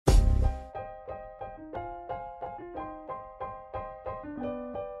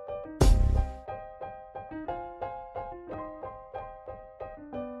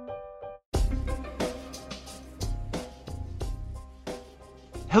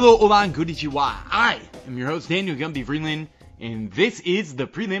Hello, hola, and konnichiwa. I am your host, Daniel Gumby Freeland, and this is the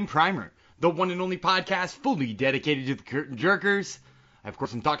Prelim Primer, the one and only podcast fully dedicated to the curtain jerkers. Of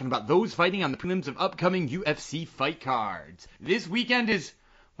course, I'm talking about those fighting on the prelims of upcoming UFC fight cards. This weekend is,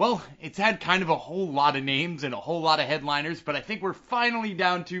 well, it's had kind of a whole lot of names and a whole lot of headliners, but I think we're finally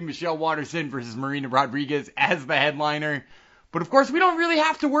down to Michelle Waterson versus Marina Rodriguez as the headliner. But of course, we don't really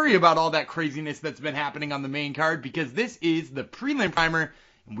have to worry about all that craziness that's been happening on the main card because this is the Prelim Primer,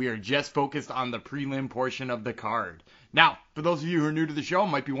 and we are just focused on the prelim portion of the card. Now, for those of you who are new to the show,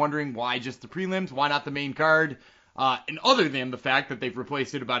 might be wondering why just the prelims, why not the main card? And other than the fact that they've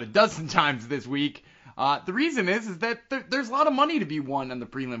replaced it about a dozen times this week, the reason is that there's a lot of money to be won on the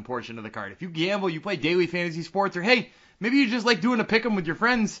prelim portion of the card. If you gamble, you play daily fantasy sports, or hey, maybe you just like doing a pick'em with your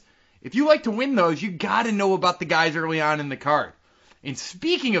friends, if you like to win those, you gotta know about the guys early on in the card. And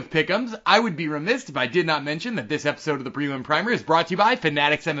speaking of pick'ems, I would be remiss if I did not mention that this episode of the Prelim Primer is brought to you by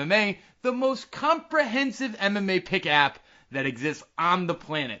Fanatics MMA, the most comprehensive MMA pick app that exists on the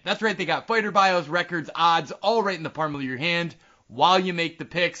planet. That's right, they got fighter bios, records, odds, all right in the palm of your hand while you make the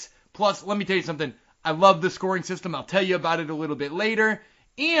picks. Plus, let me tell you something, I love the scoring system. I'll tell you about it a little bit later.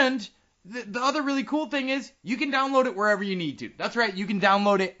 And the other really cool thing is you can download it wherever you need to. That's right, you can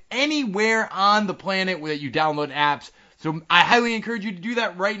download it anywhere on the planet where you download apps. So I highly encourage you to do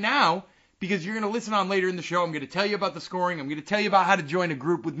that right now because you're going to listen on later in the show. I'm going to tell you about the scoring. I'm going to tell you about how to join a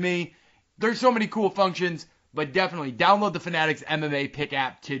group with me. There's so many cool functions, but definitely download the Fanatics MMA Pick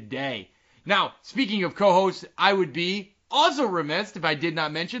app today. Now, speaking of co-hosts, I would be also remiss if I did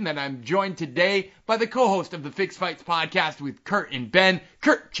not mention that I'm joined today by the co-host of the Fixed Fights podcast with Kurt and Ben,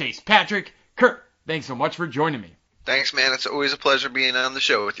 Kurt Chase Patrick. Kurt, thanks so much for joining me. Thanks, man. It's always a pleasure being on the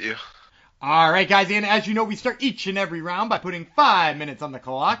show with you. All right, guys, and as you know, we start each and every round by putting 5 minutes on the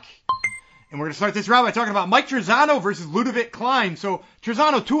clock. And we're going to start this round by talking about Mike Trizano versus Ludovic Klein. So,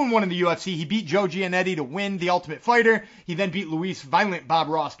 Trizano 2-1 in the UFC. He beat Joe Giannetti to win the Ultimate Fighter. He then beat Luis Violent Bob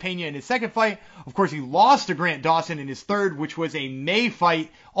Ross Pena in his second fight. Of course, he lost to Grant Dawson in his third, which was a May fight,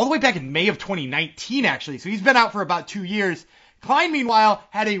 all the way back in May of 2019, actually. So, he's been out for about 2 years. Klein, meanwhile,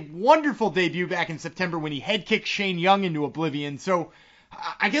 had a wonderful debut back in September when he head kicked Shane Young into oblivion. So,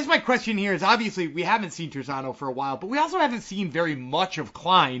 I guess my question here is, obviously, we haven't seen Trizano for a while, but we also haven't seen very much of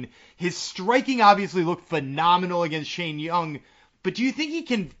Klein. His striking obviously looked phenomenal against Shane Young, but do you think he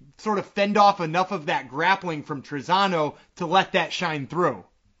can sort of fend off enough of that grappling from Trizano to let that shine through?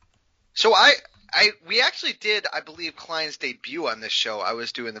 So we actually did, I believe, Klein's debut on this show. I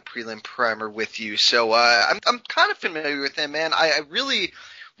was doing the Prelim Primer with you, so I'm kind of familiar with him, man. I really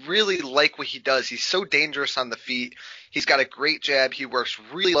like what he does. He's so dangerous on the feet. He's got a great jab. He works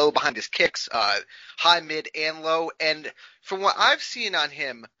really low behind his kicks, high, mid, and low. And from what I've seen on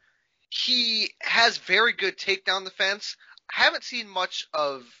him, he has very good takedown defense. I haven't seen much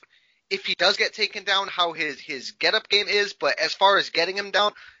of, if he does get taken down, how his get-up game is. But as far as getting him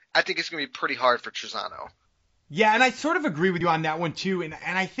down, I think it's going to be pretty hard for Trizano. Yeah, and I sort of agree with you on that one, too. And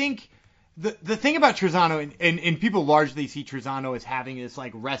I think the thing about Trizano, and people largely see Trizano as having this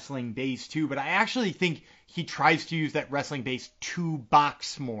like wrestling base too, but I actually think he tries to use that wrestling base to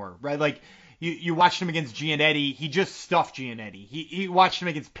box more, right? Like you watched him against Giannetti, he just stuffed Giannetti. He watched him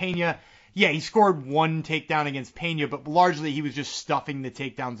against Pena. Yeah, he scored one takedown against Pena, but largely he was just stuffing the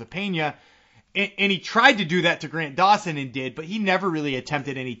takedowns of Pena. And he tried to do that to Grant Dawson and did, but he never really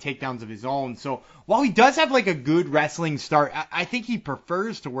attempted any takedowns of his own. So while he does have like a good wrestling start, I think he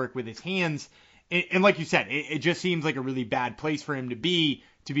prefers to work with his hands. And like you said, it just seems like a really bad place for him to be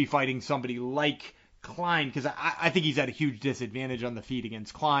fighting somebody like Klein, because I think he's at a huge disadvantage on the feet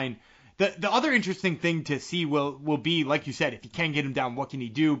against Klein. The other interesting thing to see will be, like you said, if he can get him down, what can he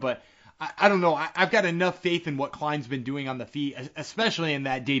do? But I don't know. I've got enough faith in what Klein's been doing on the feet, especially in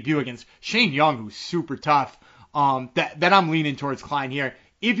that debut against Shane Young, who's super tough, that I'm leaning towards Klein here.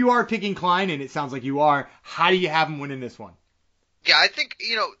 If you are picking Klein, and it sounds like you are, how do you have him winning this one? Yeah, I think,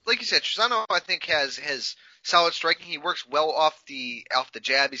 like you said, Trizano, I think, has solid striking. He works well off the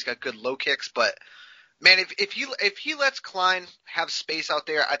jab. He's got good low kicks, but man, if he lets Klein have space out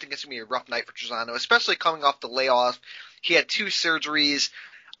there, I think it's going to be a rough night for Trizano, especially coming off the layoff. He had 2 surgeries.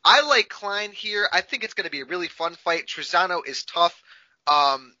 I like Klein here. I think it's going to be a really fun fight. Trizano is tough.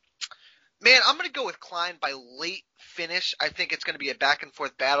 Man, I'm going to go with Klein by late finish. I think it's going to be a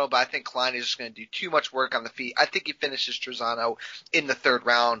back-and-forth battle, but I think Klein is just going to do too much work on the feet. I think he finishes Trizano in the 3rd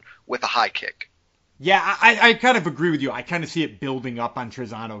round with a high kick. Yeah, I kind of agree with you. I kind of see it building up on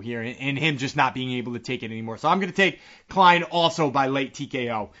Trizano here and him just not being able to take it anymore. So I'm going to take Klein also by late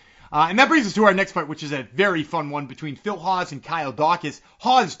TKO. And that brings us to our next fight, which is a very fun one between Phil Hawes and Kyle Daukaus.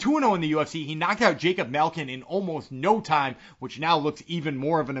 Hawes 2-0 in the UFC. He knocked out Jacob Malkin in almost no time, which now looks even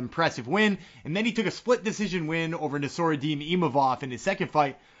more of an impressive win. And then he took a split decision win over Nassourdine Imavov in his second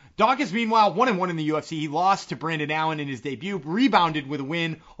fight. Daukaus, meanwhile, 1-1 in the UFC. He lost to Brandon Allen in his debut, rebounded with a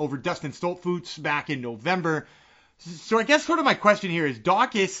win over Dustin Stoltzfus back in November. So I guess sort of my question here is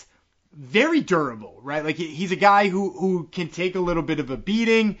Daukaus, very durable, right? Like he's a guy who can take a little bit of a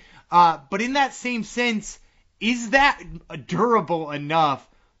beating, but in that same sense, is that durable enough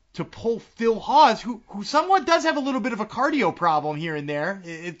to pull Phil Hawes, who somewhat does have a little bit of a cardio problem here and there?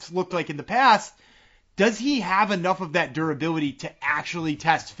 It's looked like in the past. Does he have enough of that durability to actually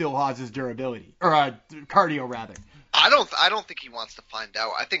test Phil Hawes' durability or cardio rather? I don't think he wants to find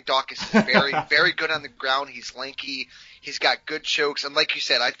out. I think Daukaus is very very good on the ground. He's lanky. He's got good chokes, and like you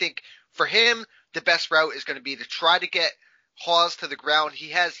said, I think for him the best route is going to be to try to get Hawes to the ground. He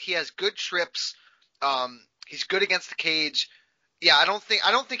has good trips. He's good against the cage. Yeah, I don't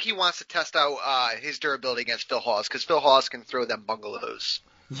think he wants to test out his durability against Phil Hawes, because Phil Hawes can throw them bungalows.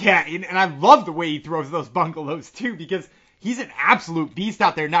 Yeah, and I love the way he throws those bungalows too, because he's an absolute beast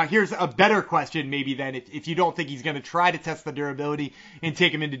out there. Now, here's a better question maybe then, if you don't think he's going to try to test the durability and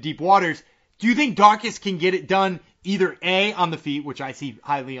take him into deep waters. Do you think Daukaus can get it done either A, on the feet, which I see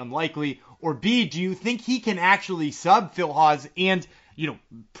highly unlikely, or B, do you think he can actually sub Phil Hawes and,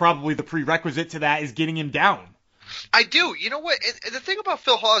 probably the prerequisite to that is getting him down? I do. You know what? And the thing about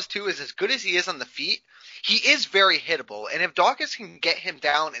Phil Hawes, too, is as good as he is on the feet, he is very hittable. And if Daukaus can get him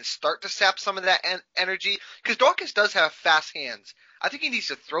down and start to sap some of that energy, because Daukaus does have fast hands. I think he needs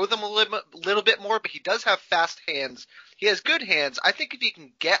to throw them a little bit more, but he does have fast hands. He has good hands. I think if he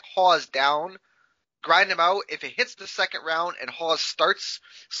can get Hawes down, grind him out, if it hits the second round and Hawes starts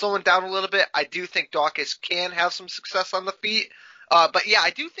slowing down a little bit, I do think Daukaus can have some success on the feet. But yeah,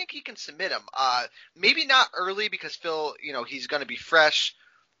 I do think he can submit him. Maybe not early because Phil, he's going to be fresh.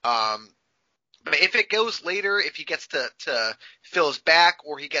 But if it goes later, if he gets to Phil's back,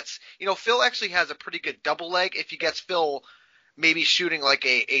 or he gets, Phil actually has a pretty good double leg. If he gets Phil maybe shooting like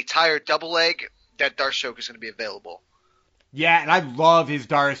a tired double leg, that Darce choke is going to be available. Yeah, and I love his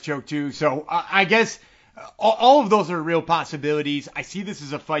Darce choke too. So I guess all of those are real possibilities. I see this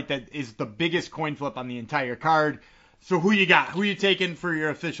as a fight that is the biggest coin flip on the entire card. So who you got? Who you taking for your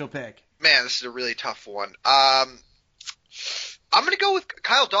official pick? Man, this is a really tough one. I'm going to go with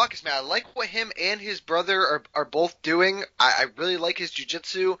Kyle Daukaus, man. I like what him and his brother are both doing. I really like his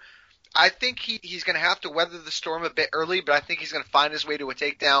jiu-jitsu. I think he's going to have to weather the storm a bit early, but I think he's going to find his way to a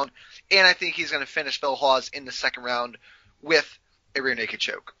takedown, and I think he's going to finish Phil Hawes in the second round with a rear naked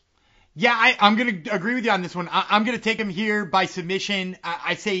choke. Yeah, I'm going to agree with you on this one. I'm going to take him here by submission.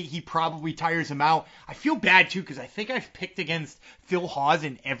 I say he probably tires him out. I feel bad, too, because I think I've picked against Phil Hawes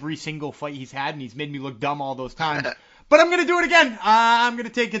in every single fight he's had, and he's made me look dumb all those times. But I'm going to do it again. I'm going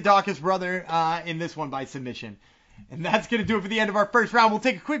to take the Daukaus brother in this one by submission. And that's going to do it for the end of our first round. We'll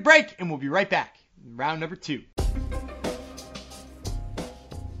take a quick break, and we'll be right back. Round number 2.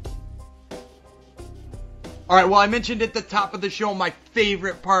 All right, well, I mentioned at the top of the show, my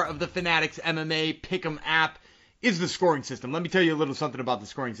favorite part of the Fanatics MMA Pick'em app is the scoring system. Let me tell you a little something about the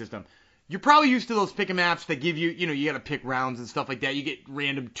scoring system. You're probably used to those Pick'em apps that give you, you got to pick rounds and stuff like that. You get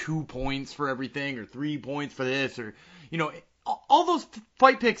random 2 points for everything, or 3 points for this, or, all those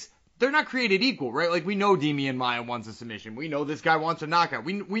fight picks, they're not created equal, right? Like, we know Demian Maia wants a submission. We know this guy wants a knockout.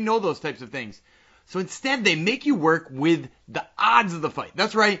 We know those types of things. So instead, they make you work with the odds of the fight.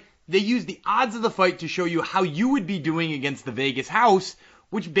 That's right. They use the odds of the fight to show you how you would be doing against the Vegas house,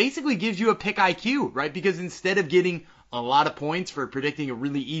 which basically gives you a pick IQ, right? Because instead of getting a lot of points for predicting a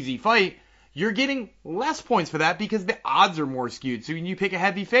really easy fight, you're getting less points for that because the odds are more skewed. So when you pick a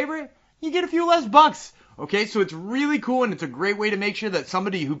heavy favorite, you get a few less bucks. Okay, so it's really cool, and it's a great way to make sure that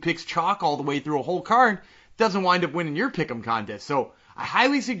somebody who picks chalk all the way through a whole card doesn't wind up winning your pick'em contest. So I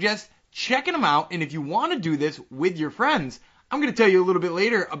highly suggest checking them out, and if you want to do this with your friends, I'm going to tell you a little bit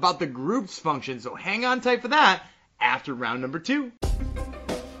later about the groups function, so hang on tight for that after round number 2.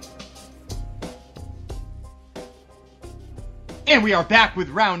 And we are back with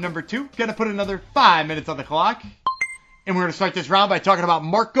round number 2. Gonna put another 5 minutes on the clock. And we're going to start this round by talking about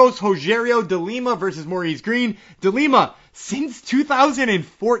Marcos Rogerio de Lima versus Maurice Greene. De Lima, since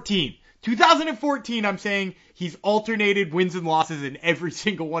 2014. 2014, I'm saying he's alternated wins and losses in every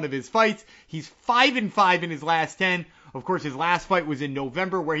single one of his fights. He's 5-5 in his last 10. Of course, his last fight was in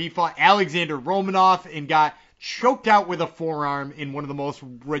November where he fought Alexander Romanov and got choked out with a forearm in one of the most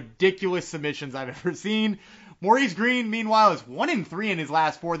ridiculous submissions I've ever seen. Maurice Greene, meanwhile, is 1-3 in his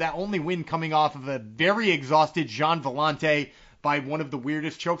last 4. That only win coming off of a very exhausted Jean Vellante by one of the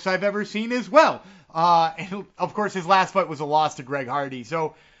weirdest chokes I've ever seen as well. And of course, his last fight was a loss to Greg Hardy.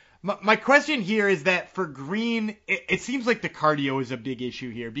 So my question here is that for Green, it seems like the cardio is a big issue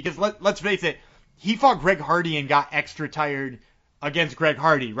here because let's face it, he fought Greg Hardy and got extra tired against Greg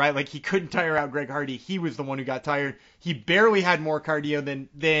Hardy, right? Like he couldn't tire out Greg Hardy. He was the one who got tired. He barely had more cardio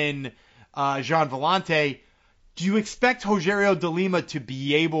than Jean Vellante. Do you expect Rogerio de Lima to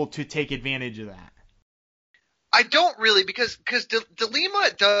be able to take advantage of that? I don't really because De Lima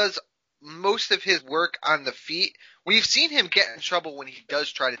does most of his work on the feet. We've seen him get in trouble when he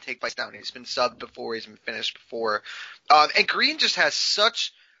does try to take fights down. He's been subbed before. He's been finished before. And Green just has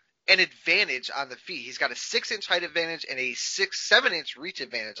such an advantage on the feet. He's got a 6-inch height advantage and a 7-inch reach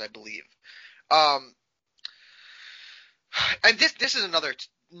advantage, I believe. And this is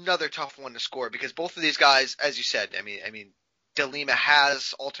another tough one to score because both of these guys, as you said, I mean, De Lima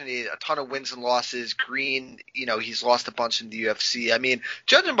has alternated a ton of wins and losses. Green, he's lost a bunch in the UFC. I mean,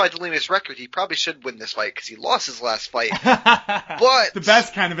 judging by De Lima's record, he probably should win this fight because he lost his last fight. But the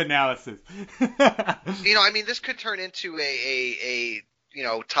best kind of analysis. This could turn into a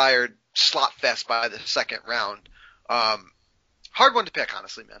tired slot fest by the second round. Hard one to pick,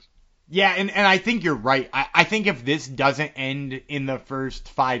 honestly, man. Yeah, and I think you're right. I think if this doesn't end in the first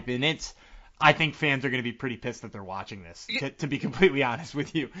 5 minutes, I think fans are going to be pretty pissed that they're watching this, to be completely honest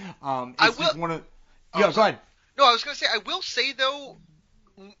with you. Go ahead. No, I was going to say, I will say, though,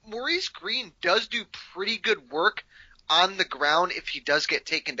 Maurice Green does do pretty good work on the ground if he does get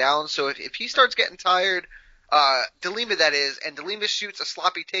taken down. So if he starts getting tired, De Lima that is, and De Lima shoots a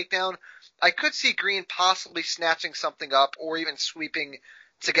sloppy takedown, I could see Green possibly snatching something up or even sweeping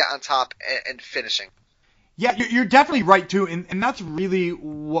to get on top and finishing. Yeah, you're definitely right, too, and that's really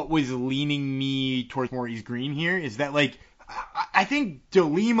what was leaning me towards Maurice Green here, is that, like, I think De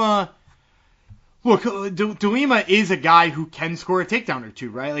Lima is a guy who can score a takedown or two,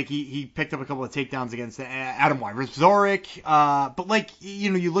 right? Like, he picked up a couple of takedowns against Adam Wybrzorek, but, like,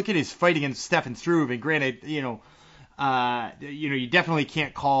 you look at his fight against Stefan Struve, and granted, you definitely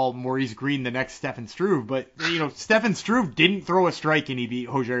can't call Maurice Green the next Stefan Struve, but, Stefan Struve didn't throw a strike and he beat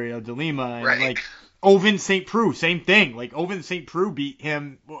Rogerio de Lima, and, right. Like, Ovince St. Preux, same thing. Like, Ovince St. Preux beat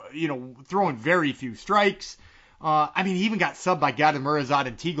him, throwing very few strikes. He even got subbed by Gadamurazad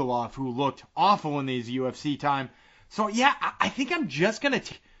and Tigalov, who looked awful in his UFC time. So, yeah, I think I'm just going to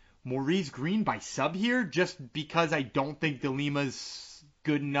take Maurice Green by sub here, just because I don't think De Lima's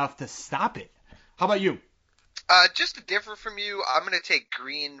good enough to stop it. How about you? Just to differ from you, I'm going to take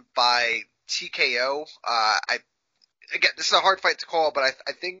Green by TKO. Again, this is a hard fight to call, but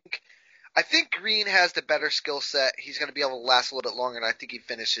I think Green has the better skill set. He's going to be able to last a little bit longer, and I think he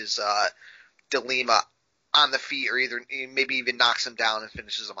finishes De Lima on the feet, or maybe even knocks him down and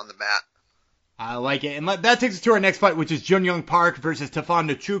finishes him on the mat. I like it. And that takes us to our next fight, which is Jun Young Park versus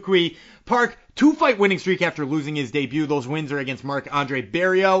Tafon Nchukwi. Park, 2-fight winning streak after losing his debut. Those wins are against Marc-Andre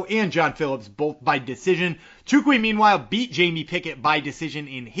Barriault and John Phillips, both by decision. Nchukwi, meanwhile, beat Jamie Pickett by decision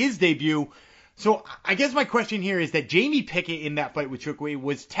in his debut. So I guess my question here is that Jamie Pickett in that fight with Nchukwi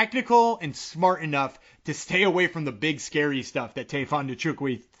was technical and smart enough to stay away from the big scary stuff that Tafon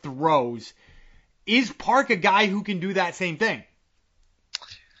Nchukwi throws. Is Park a guy who can do that same thing?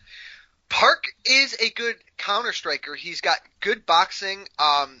 Park is a good counter striker. He's got good boxing,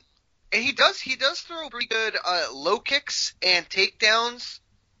 and he does throw pretty good low kicks and takedowns.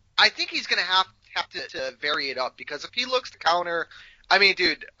 I think he's going to have to vary it up because if he looks to counter,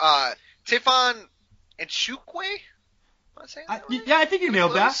 Tafon Nchukwi? Am I saying that right? Yeah, I think you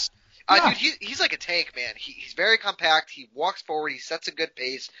nailed that. Dude, he's like a tank, man. He's very compact. He walks forward. He sets a good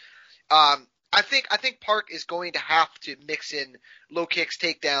pace. I think Park is going to have to mix in low kicks,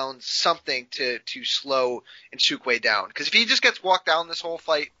 takedowns, something to slow Nchukwi down. Because if he just gets walked down this whole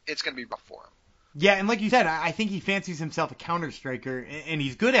fight, it's going to be rough for him. Yeah, and like you said, I think he fancies himself a counter striker, and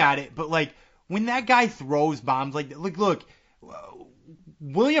he's good at it. But like when that guy throws bombs, look.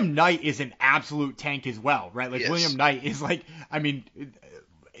 William Knight is an absolute tank as well, right? Like, yes. William Knight is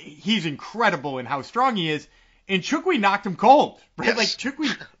he's incredible in how strong he is. And Nchukwi knocked him cold, right? Yes. Like,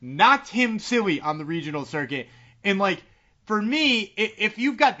 Nchukwi knocked him silly on the regional circuit. And, like, for me, if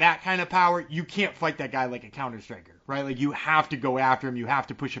you've got that kind of power, you can't fight that guy like a counter striker, right? Like, you have to go after him. You have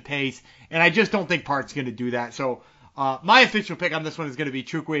to push a pace. And I just don't think Park's going to do that. So, my official pick on this one is going to be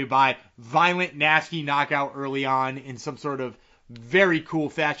Nchukwi by violent, nasty knockout early on in some sort of very cool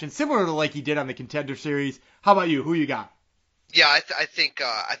fashion, similar to like he did on the Contender Series. How about you? Who you got? Yeah, I think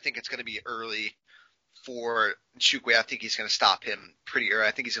it's going to be early for Nchukwi. I think he's going to stop him pretty early.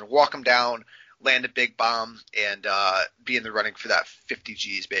 I think he's going to walk him down, land a big bomb, and be in the running for that 50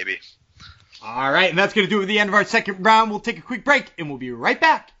 G's, baby. All right, and that's going to do it at the end of our second round. We'll take a quick break, and we'll be right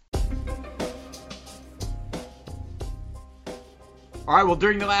back. All right, well,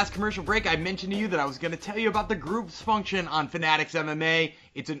 during the last commercial break, I mentioned to you that I was going to tell you about the groups function on Fanatics MMA.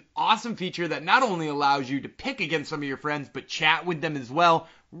 It's an awesome feature that not only allows you to pick against some of your friends, but chat with them as well,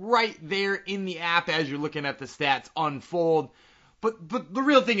 right there in the app as you're looking at the stats unfold. But the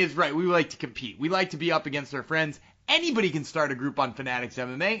real thing is, right, we like to compete. We like to be up against our friends. Anybody can start a group on Fanatics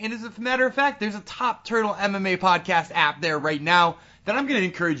MMA, and as a matter of fact, there's a Top Turtle MMA podcast app there right now that I'm going to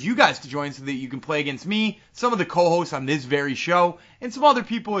encourage you guys to join so that you can play against me, some of the co-hosts on this very show, and some other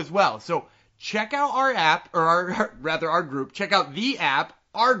people as well. So check out our app, or our group. Check out the app,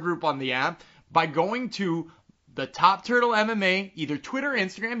 our group on the app, by going to the Top Turtle MMA, either Twitter or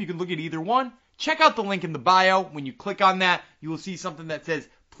Instagram. You can look at either one. Check out the link in the bio. When you click on that, you will see something that says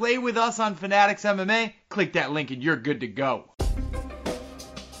play with us on Fanatics MMA. Click that link and you're good to go.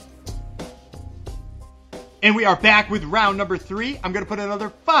 And we are back with round number 3. I'm going to put another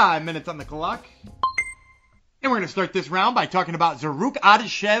 5 minutes on the clock. And we're going to start this round by talking about Zarrukh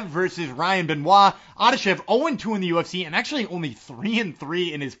Adashev versus Ryan Benoit. Adashev 0-2 in the UFC and actually only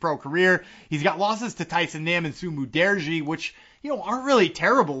 3-3 in his pro career. He's got losses to Tyson Nam and Sumu Derji, which, aren't really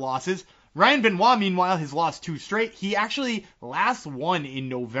terrible losses. Ryan Benoit, meanwhile, has lost 2 straight. He actually last won in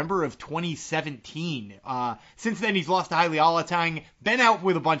November of 2017. Since then, he's lost to Haile Alatang, been out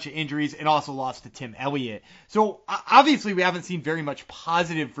with a bunch of injuries, and also lost to Tim Elliott. So, obviously, we haven't seen very much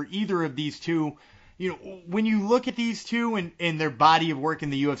positive for either of these two. When you look at these two and their body of work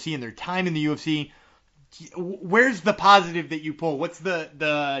in the UFC and their time in the UFC, where's the positive that you pull? What's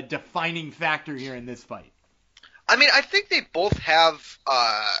the defining factor here in this fight? I mean, I think they both have,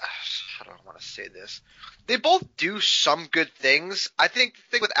 how do I want to say this? They both do some good things. I think the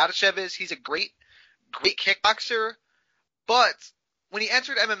thing with Adashev is he's a great kickboxer, but when he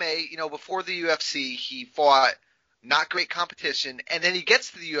entered MMA, before the UFC, he fought not great competition, and then he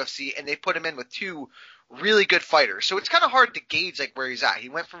gets to the UFC, and they put him in with 2 really good fighters. So it's kind of hard to gauge, where he's at. He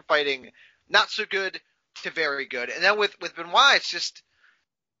went from fighting not so good to very good. And then with Benoit, it's just,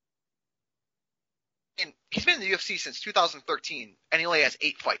 and he's been in the UFC since 2013, and he only has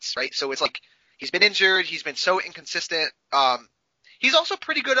 8 fights, right? So it's he's been injured. He's been so inconsistent. He's also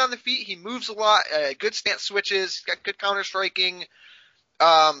pretty good on the feet. He moves a lot, good stance switches, he's got good counter striking.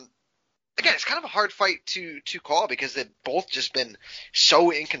 Again, it's kind of a hard fight to call because they've both just been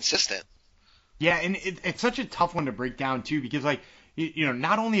so inconsistent. Yeah, and it's such a tough one to break down, too, because,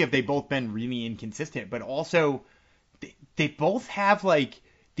 not only have they both been really inconsistent, but also they both have,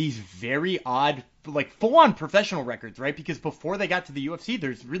 these very odd, full-on professional records, right? Because before they got to the UFC,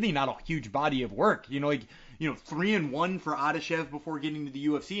 there's really not a huge body of work. 3-1 for Adashev before getting to the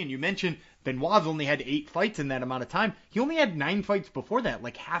UFC. And you mentioned Benoit's only had 8 fights in that amount of time. He only had 9 fights before that.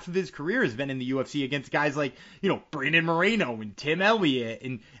 Half of his career has been in the UFC against guys like, Brandon Moreno and Tim Elliott.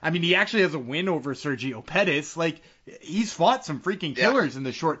 And, he actually has a win over Sergio Pettis. He's fought some freaking killers in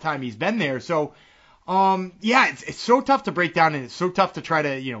the short time he's been there. So, it's so tough to break down, and it's so tough to try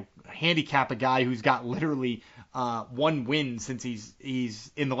to, handicap a guy who's got literally 1 win since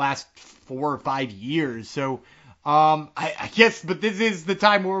he's in the last 4 or 5 years. So, I guess, but this is the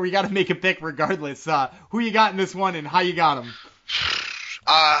time where we got to make a pick regardless. Who you got in this one and how you got him?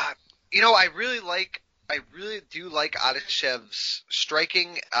 I really do like Adashev's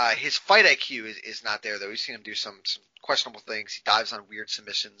striking. His fight IQ is not there, though. We've seen him do some questionable things. He dives on weird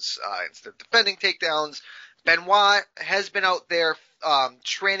submissions instead of defending takedowns. Benoit has been out there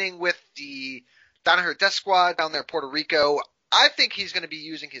training with the Danaher Death Squad down there in Puerto Rico. I think he's going to be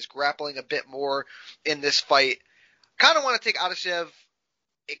using his grappling a bit more in this fight. Kind of want to take Adashev.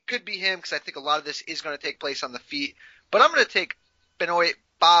 It could be him because I think a lot of this is going to take place on the feet. But I'm going to take Benoit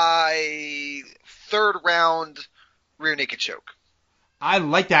by 3rd round rear naked choke. I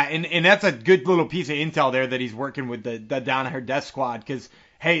like that, and that's a good little piece of intel there that he's working with the Danaher Death Squad, because,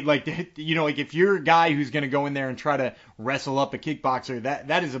 hey, if you're a guy who's going to go in there and try to wrestle up a kickboxer,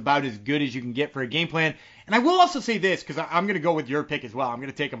 that is about as good as you can get for a game plan. And I will also say this, because I'm going to go with your pick as well. I'm going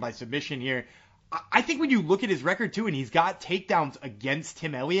to take him by submission here. I think when you look at his record, too, and he's got takedowns against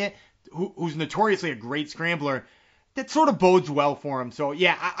Tim Elliott, who's notoriously a great scrambler, that sort of bodes well for him. So,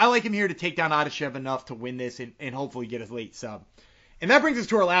 yeah, I like him here to take down Adashev enough to win this and hopefully get his late sub. And that brings us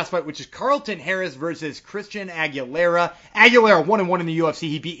to our last fight, which is Carlton Harris versus Christian Aguilera. Aguilera 1-1 in the UFC.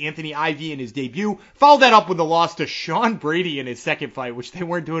 He beat Anthony Ivy in his debut. Followed that up with a loss to Sean Brady in his second fight, which they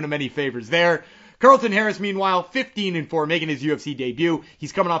weren't doing him any favors there. Carlton Harris, meanwhile, 15-4, making his UFC debut.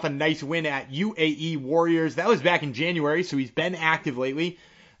 He's coming off a nice win at UAE Warriors. That was back in January, so he's been active lately.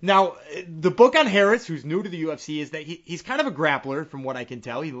 Now, the book on Harris, who's new to the UFC, is that he's kind of a grappler, from what I can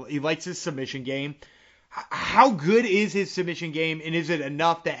tell. He likes his submission game. How good is his submission game, and is it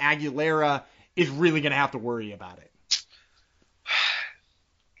enough that Aguilera is really going to have to worry about it?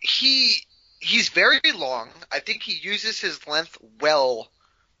 He's very long. I think he uses his length well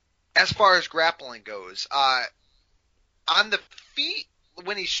as far as grappling goes. On the feet,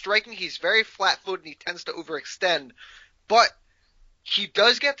 when he's striking, he's very flat-footed and he tends to overextend. But he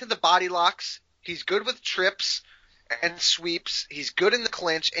does get to the body locks. He's good with trips and sweeps. He's good in the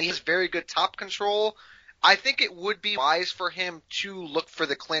clinch, and he has very good top control. I think it would be wise for him to look for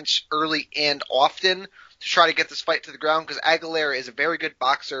the clinch early and often to try to get this fight to the ground, because Aguilera is a very good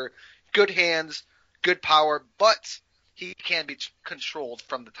boxer, good hands, good power, but he can be controlled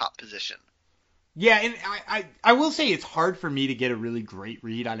from the top position. Yeah, and I will say it's hard for me to get a really great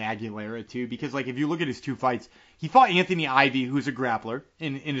read on Aguilera, too, because, like, if you look at his two fights, he fought Anthony Ivy, who's a grappler,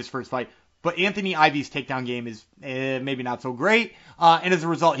 in his first fight, but Anthony Ivy's takedown game is maybe not so great, and as a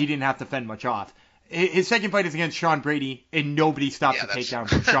result, he didn't have to fend much off. His second fight is against Sean Brady, and nobody stops the takedown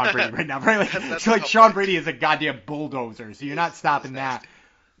from Sean Brady right now, right? Like Sean Brady is a goddamn bulldozer, so you're not stopping that.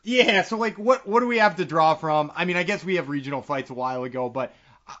 Yeah, so, like, what do we have to draw from? I mean, I guess we have regional fights a while ago, but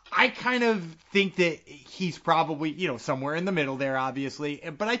I kind of think that he's probably, somewhere in the middle there, obviously.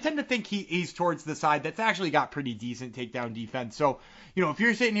 But I tend to think he's towards the side that's actually got pretty decent takedown defense. So, if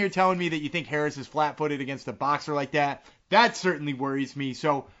you're sitting here telling me that you think Harris is flat-footed against a boxer like that certainly worries me.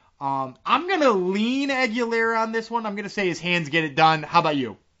 So I'm going to lean Aguilera on this one. I'm going to say his hands get it done. How about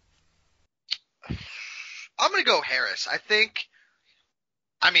you? I'm going to go Harris.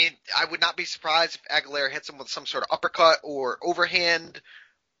 I would not be surprised if Aguilera hits him with some sort of uppercut or overhand.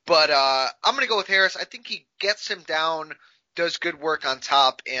 But I'm going to go with Harris. I think he gets him down, does good work on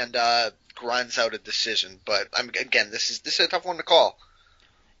top, and grinds out a decision. But again, this is a tough one to call.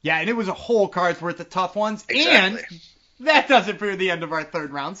 Yeah, and it was a whole card's worth of tough ones. Exactly. And that does it for the end of our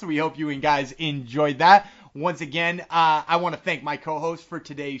third round. So we hope you guys enjoyed that. Once again, I want to thank my co-host for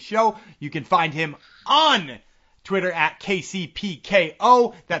today's show. You can find him on Twitter at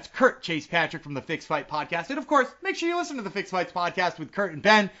KCPKO. That's Kurt Chase Patrick from the Fixed Fight Podcast. And, of course, make sure you listen to the Fixed Fights Podcast with Kurt and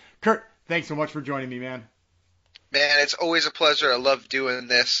Ben. Kurt, thanks so much for joining me, man. Man, it's always a pleasure. I love doing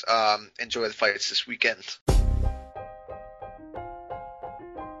this. Enjoy the fights this weekend.